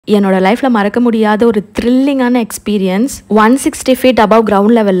என்னோட லைஃப்ல மறக்க முடியாத ஒரு த்ரில்லிங்கான எக்ஸ்பீரியன்ஸ். 160 feet above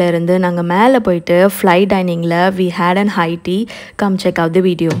ground levelல இருந்து நாங்க மேலே போயிட்டு flight diningல we had an high tea. Come check out the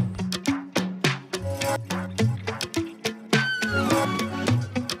video.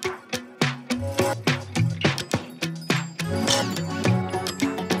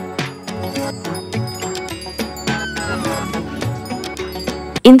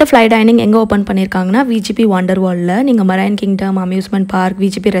 இந்த ஃப்ளை டைனிங் எங்கே ஓப்பன் பண்ணியிருக்காங்கன்னா VGP Wonder Worldல. நீங்கள் marine kingdom, amusement park,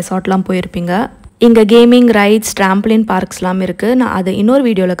 VGP ரெசார்ட்லாம் போயிருப்பீங்க. இங்கே கேமிங், ரைட்ஸ், ட்ராம்ப்ளின் பார்க்ஸ்லாம் இருக்குது. நான் அதை இன்னொரு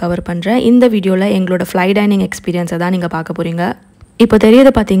வீடியோவில் கவர் பண்ணுறேன். இந்த வீடியோவில் எங்களோட ஃப்ளை டைனிங் எக்ஸ்பீரியன்ஸை தான் நீங்கள் பார்க்க போகிறீங்க. இப்போ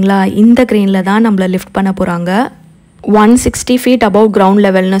தெரியுது பார்த்தீங்களா, இந்த க்ரெயினில் தான் நம்மளை லிஃப்ட் பண்ண போகிறாங்க. 160 feet above கிரவுண்ட்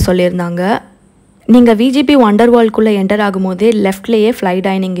லெவல்னு சொல்லியிருந்தாங்க. நீங்கள் VGP Wonder Worldக்குள்ளே enter ஆகும்போதே லெஃப்ட்லேயே fly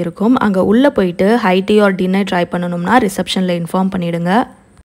dining இருக்கும். அங்கே உள்ளே போயிட்டு high tea R dinner try பண்ணணும்னா ரிசப்ஷனில் இன்ஃபார்ம் பண்ணிவிடுங்க.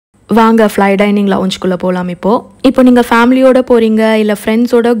 வாங்க ஃப்ளை டைனிங் லவுஞ்சுக்குள்ளே போகலாம். இப்போ நீங்கள் ஃபேமிலியோட போகிறீங்க இல்லை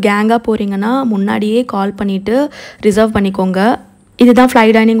ஃப்ரெண்ட்ஸோட கேங்காக போகிறீங்கன்னா முன்னாடியே கால் பண்ணிவிட்டு ரிசர்வ் பண்ணிக்கோங்க. இதுதான் ஃப்ளை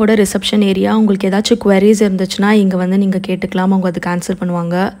டைனிங்கோட ரிசப்ஷன் ஏரியா. உங்களுக்கு ஏதாச்சும் குவரிஸ் இருந்துச்சுன்னா இங்கே வந்து நீங்கள் கேட்டுக்கலாம், அவங்க அதுக்கு ஆன்சர்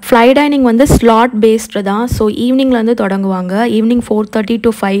பண்ணுவாங்க. ஃப்ளை டைனிங் வந்து ஸ்லாட் பேஸ்டு தான். ஸோ ஈவினிங்லேருந்து தொடங்குவாங்க. ஈவினிங் 4:30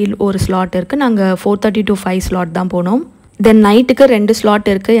 to 5 ஒரு ஸ்லாட் இருக்குது. நாங்கள் 4:30 to 5 ஸ்லாட் தான் போனோம். தென் நைட்டுக்கு 2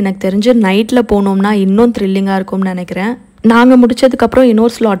 ஸ்லாட் இருக்குது. எனக்கு தெரிஞ்சு நைட்டில் போனோம்னா இன்னும் த்ரில்லிங்காக இருக்கும்னு நினைக்கிறேன். நாங்கள் முடித்ததுக்கப்புறம்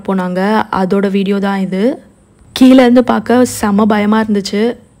இன்னொரு ஸ்லாட் போனாங்க. அதோட வீடியோ தான் இது. கீழேருந்து பார்க்க செம பயமாக இருந்துச்சு.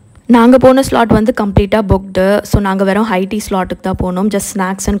 நாங்கள் போன ஸ்லாட் வந்து கம்ப்ளீட்டாக புக்டு. ஸோ நாங்கள் வெறும் ஹை டீ ஸ்லாட்டுக்கு தான் போனோம். ஜஸ்ட்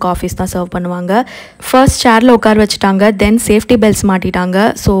ஸ்நாக்ஸ் அண்ட் காஃபீஸ் தான் சர்வ் பண்ணுவாங்க. ஃபர்ஸ்ட் சேரில் உட்கார வச்சுட்டாங்க. தென் safety belts மாட்டிட்டாங்க.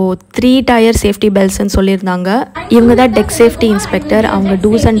 So 3 tier safety பெல்ட்ஸ்ன்னு சொல்லியிருந்தாங்க. இவங்க தான் டெக் சேஃப்டி இன்ஸ்பெக்டர். அவங்க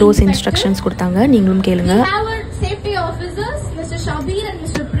டூஸ் அண்ட் டோஸ் இன்ஸ்ட்ரக்ஷன்ஸ் கொடுத்தாங்க. நீங்களும் கேளுங்க.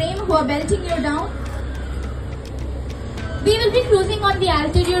 We will be cruising on the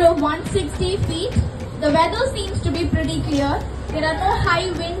altitude of 160 feet. The weather seems to be pretty clear. There are no high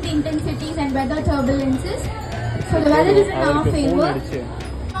wind intensities and weather turbulences. So the weather is in our favor. Do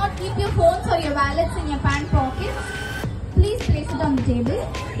not keep your phones or your wallets in your pant pockets. Please place it on the table.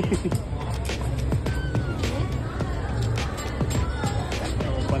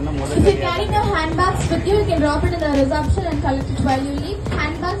 If you're carrying your handbags with you, you can drop it in the reception and collect it while you leave.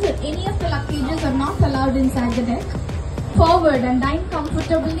 Handbags or any of the luggages are not allowed inside the deck. Forward and dine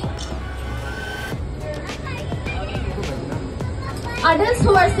comfortably. Adults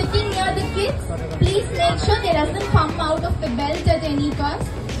who are sitting near the kids, please make sure they doesn't come out of the belt at any cost.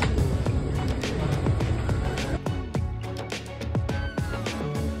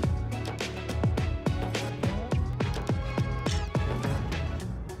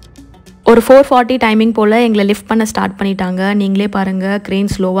 ஒரு 4:40 timing போல் எங்களை lift பண்ண start பண்ணிட்டாங்க. நீங்களே பாருங்கள்,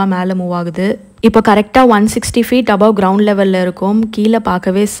 crane ஸ்லோவாக மேலே move ஆகுது. இப்போ கரெக்டாக 160 feet above கிரவுண்ட் லெவலில் இருக்கும். கீழே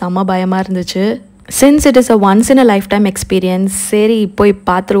பார்க்கவே செம்ம பயமாக இருந்துச்சு. Since it is a once in a life time experience, சரி போய்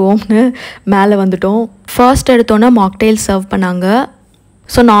பார்த்துருவோம்னு மேலே வந்துட்டோம். ஃபர்ஸ்ட் எடுத்தோன்னே மாக்டெயில் சர்வ் பண்ணாங்க.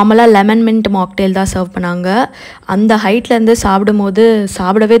 ஸோ நார்மலாக லெமன் மின்ட் மாக்டெயில் தான் சர்வ் பண்ணாங்க. அந்த ஹைட்லேருந்து சாப்பிடும்போது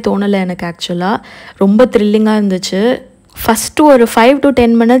சாப்பிடவே தோணலை எனக்கு. ஆக்சுவலாக ரொம்ப த்ரில்லிங்காக இருந்துச்சு. ஃபஸ்ட்டு ஒரு 5 to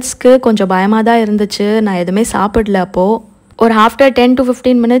 10 minutesக்கு கொஞ்சம் பயமாக தான் இருந்துச்சு. நான் எதுவுமே சாப்பிடல. அப்போது ஒரு ஆஃப்டர் 10 to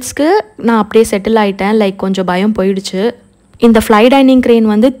 15 minutesக்கு நான் அப்படியே செட்டில் ஆகிட்டேன். லைக் கொஞ்சம் பயம் போயிடுச்சு. இந்த ஃப்ளை டைனிங் க்ரெயின்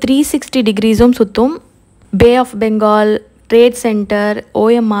வந்து 360 degreesம் சுற்றும். Bay of Bengal, trade centre,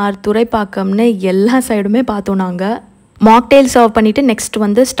 OMR, துறைப்பாக்கம்னு எல்லா சைடுமே பார்த்தோம். நாங்கள் மாக்டெயில் சர்வ் பண்ணிவிட்டு நெக்ஸ்ட்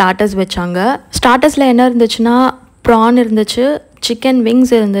வந்து ஸ்டார்டர்ஸ் வச்சாங்க. ஸ்டார்டர்ஸில் என்ன இருந்துச்சுன்னா ப்ரான் இருந்துச்சு, சிக்கன்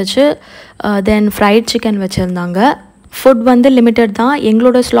விங்ஸ் இருந்துச்சு, தென் ஃப்ரைட் சிக்கன் வச்சுருந்தாங்க. ஃபுட் வந்து லிமிட்டட் தான்.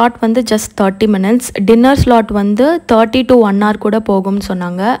 எங்களோட ஸ்லாட் வந்து ஜஸ்ட் 30 minutes. டின்னர் ஸ்லாட் வந்து 30 to 1 hour கூட போகும்னு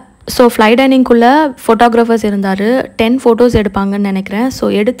சொன்னாங்க. ஸோ ஃப்ளை டைனிங்குள்ளே ஃபோட்டோகிராஃபர்ஸ் இருந்தார். 10 photos எடுப்பாங்கன்னு நினைக்கிறேன்.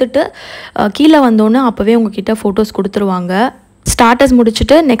 ஸோ எடுத்துகிட்டு கீழே வந்தோன்னே அப்போவே உங்ககிட்ட ஃபோட்டோஸ் கொடுத்துருவாங்க. ஸ்டார்டர்ஸ்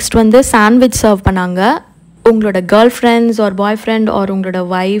முடிச்சுட்டு நெக்ஸ்ட் வந்து சாண்ட்விச் சர்வ் பண்ணாங்க. உங்களோட கேர்ள் ஃப்ரெண்ட்ஸ் ஆர் பாய் ஃப்ரெண்ட் ஆர் உங்களோட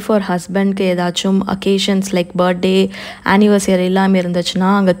ஒய்ஃப் ஆர் ஹஸ்பண்ட்க்கு ஏதாச்சும் அக்கேஷன்ஸ் லைக் பர்த்டே, ஆனிவர்சரி எல்லாமே இருந்துச்சுன்னா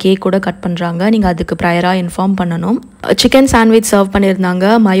அங்கே கேக் கூட கட் பண்ணுறாங்க. நீங்கள் அதுக்கு ப்ரையராக இன்ஃபார்ம் பண்ணணும். சிக்கன் சாண்ட்விச் சர்வ்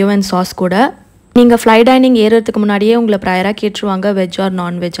பண்ணியிருந்தாங்க, மயோ அண்ட் சாஸ் கூட. நீங்கள் ஃப்ளை டைனிங் ஏறுறதுக்கு முன்னாடியே உங்களை ப்ரையராக கேட்டுருவாங்க veg or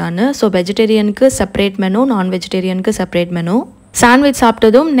நான்வெஜ்ஜான்னு. So வெஜிடேரியனுக்கு separate menu, நான் வெஜிடேரியனுக்கு செப்பரேட் மெனு. சாண்ட்விச்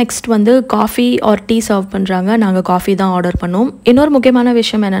சாப்பிட்டதும் நெக்ஸ்ட் வந்து காஃபி ஆர் டீ சர்வ் பண்ணுறாங்க. நாங்கள் காஃபி தான் ஆர்டர் பண்ணோம். இன்னொரு முக்கியமான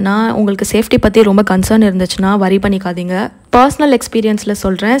விஷயம் என்னென்னா, உங்களுக்கு சேஃப்டி பற்றி ரொம்ப கன்சர்ன் இருந்துச்சுன்னா வரி பண்ணிக்காதீங்க. பர்சனல் எக்ஸ்பீரியன்ஸில்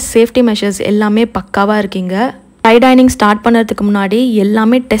சொல்கிறேன், சேஃப்டி மெஷர்ஸ் எல்லாமே பக்காவாக இருக்கீங்க. ஃப்ளை டைனிங் ஸ்டார்ட் பண்ணுறதுக்கு முன்னாடி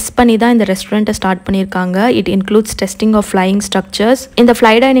எல்லாமே டெஸ்ட் பண்ணி தான் இந்த ரெஸ்டாரண்ட்டை ஸ்டார்ட் பண்ணியிருக்காங்க. It includes testing of flying structures. இந்த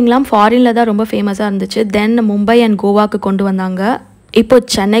ஃப்ளை டைனிங்லாம் ஃபாரினில் தான் ரொம்ப ஃபேமஸாக இருந்துச்சு. தென் மும்பை அண்ட் கோவாக்கு கொண்டு வந்தாங்க. இப்போ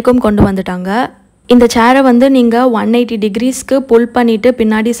சென்னைக்கும் கொண்டு வந்துட்டாங்க. இந்த சேரை வந்து நீங்கள் 180 டிகிரிஸ்க்கு புல் பண்ணிவிட்டு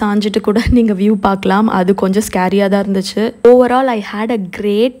பின்னாடி சாஞ்சிட்டு கூட நீங்கள் வியூ பார்க்கலாம். அது கொஞ்சம் ஸ்கேரியாக தான் இருந்துச்சு. Overall I had a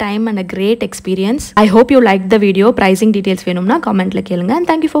great time and a great experience. I hope you like the video. Pricing details வேணும்னா கமெண்ட்டில் கேளுங்க. அண்ட்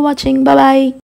தேங்க்யூ ஃபார் வாட்சிங். பை.